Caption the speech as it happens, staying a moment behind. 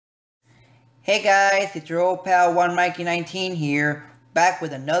Hey guys, it's your old pal 1mikie19 here, back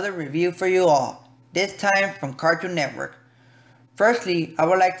with another review for you all, this time from Cartoon Network. Firstly, I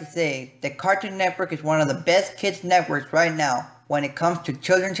would like to say that Cartoon Network is one of the best kids networks right now when it comes to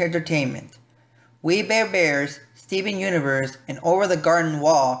children's entertainment. We Bare Bears, Steven Universe, and Over the Garden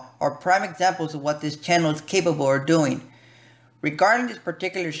Wall are prime examples of what this channel is capable of doing. Regarding this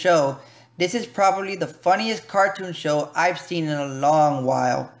particular show, this is probably the funniest cartoon show I've seen in a long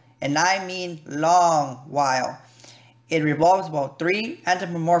while. And I mean long while. It revolves about three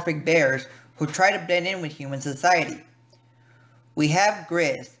anthropomorphic bears who try to blend in with human society. We have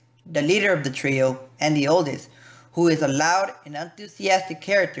Grizz, the leader of the trio and the oldest, who is a loud and enthusiastic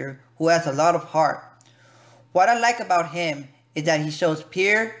character who has a lot of heart. What I like about him is that he shows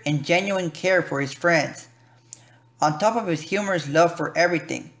pure and genuine care for his friends, on top of his humorous love for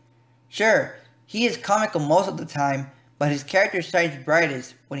everything. Sure, he is comical most of the time, but his character shines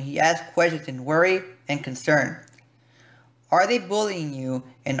brightest when he asks questions in worry and concern. Are they bullying you,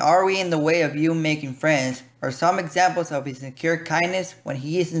 and are we in the way of you making friends, are some examples of his sincere kindness when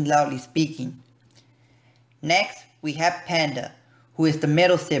he isn't loudly speaking. Next, we have Panda, who is the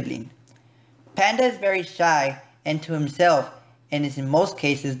middle sibling. Panda is very shy and to himself, and is in most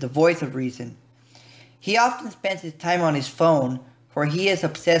cases the voice of reason. He often spends his time on his phone, for he is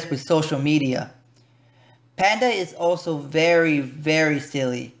obsessed with social media. Panda is also very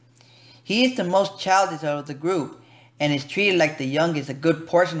silly. He is the most childish out of the group and is treated like the youngest a good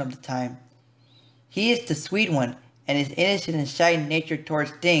portion of the time. He is the sweet one, and his innocent and shy nature towards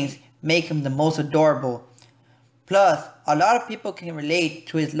things make him the most adorable. Plus, a lot of people can relate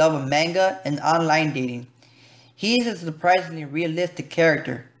to his love of manga and online dating. He is a surprisingly realistic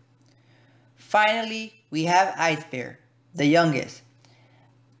character. Finally, we have Ice Bear, the youngest.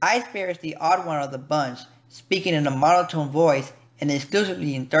 Ice Bear is the odd one of the bunch, speaking in a monotone voice and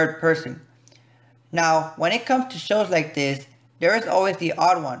exclusively in third person. Now, when it comes to shows like this, there is always the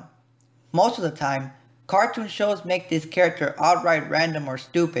odd one. Most of the time, cartoon shows make this character outright random or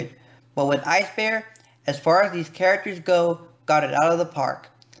stupid, but with Ice Bear, as far as these characters go, got it out of the park.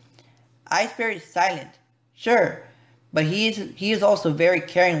 Ice Bear is silent, sure, but he is also very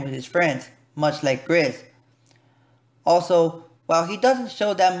caring with his friends, much like Grizz. Also, while he doesn't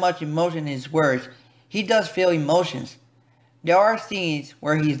show that much emotion in his words, he does feel emotions. There are scenes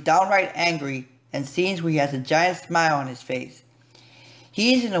where he is downright angry and scenes where he has a giant smile on his face.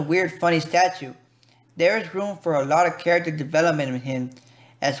 He isn't a weird funny statue. There is room for a lot of character development in him,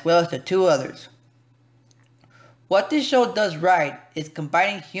 as well as the two others. What this show does right is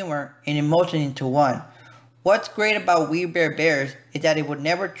combining humor and emotion into one. What's great about We Bare Bears is that it would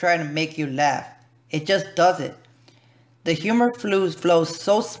never try to make you laugh. It just does it. The humor flows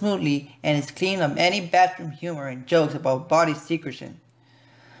so smoothly and is clean of any bathroom humor and jokes about body secretion.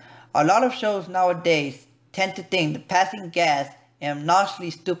 A lot of shows nowadays tend to think the passing gas and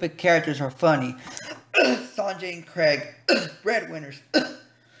obnoxiously stupid characters are funny. Sanjay and Craig, breadwinners.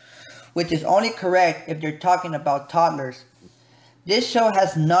 Which is only correct if they're talking about toddlers. This show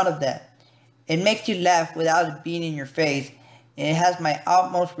has none of that. It makes you laugh without it being in your face, and it has my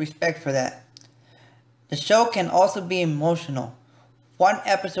utmost respect for that. The show can also be emotional. One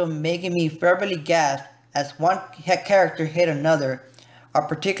episode making me verbally gasp as one character hit another. A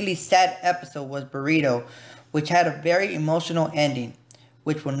particularly sad episode was Burrito, which had a very emotional ending,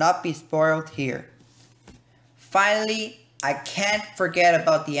 which will not be spoiled here. Finally, I can't forget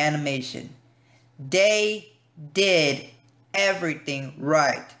about the animation. They did everything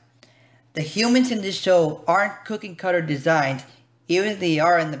right. The humans in this show aren't cookie cutter designs, even if they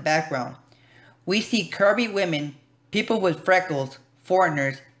are in the background. We see curvy women, people with freckles,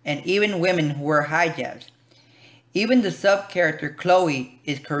 foreigners, and even women who wear hijabs. Even the sub-character Chloe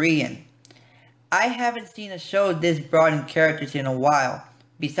is Korean. I haven't seen a show this broad in characters in a while,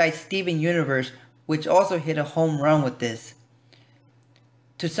 besides Steven Universe, which also hit a home run with this.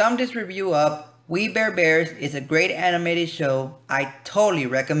 To sum this review up, We Bare Bears is a great animated show I totally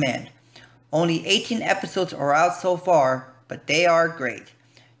recommend. Only 18 episodes are out so far, but they are great.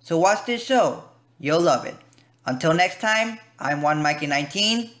 So watch this show. You'll love it. Until next time, I'm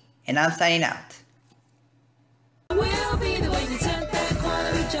 1mikie19, and I'm signing out. We'll be the way you turn that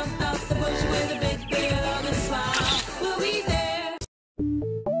corner, we jump out the bush with a big beard on a smile. We'll be there.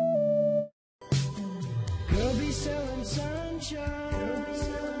 Girl be selling sunshine,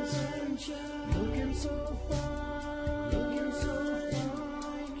 looking so fine,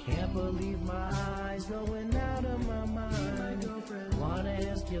 can't believe my eyes going out of my mind. Wanna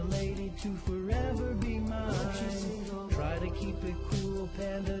ask your lady to forever be mine. Try to keep it cool,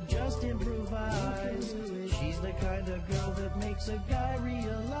 Panda, just improvise. She's the kind of girl that makes a guy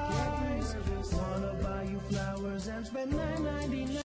realize and spend $9.99.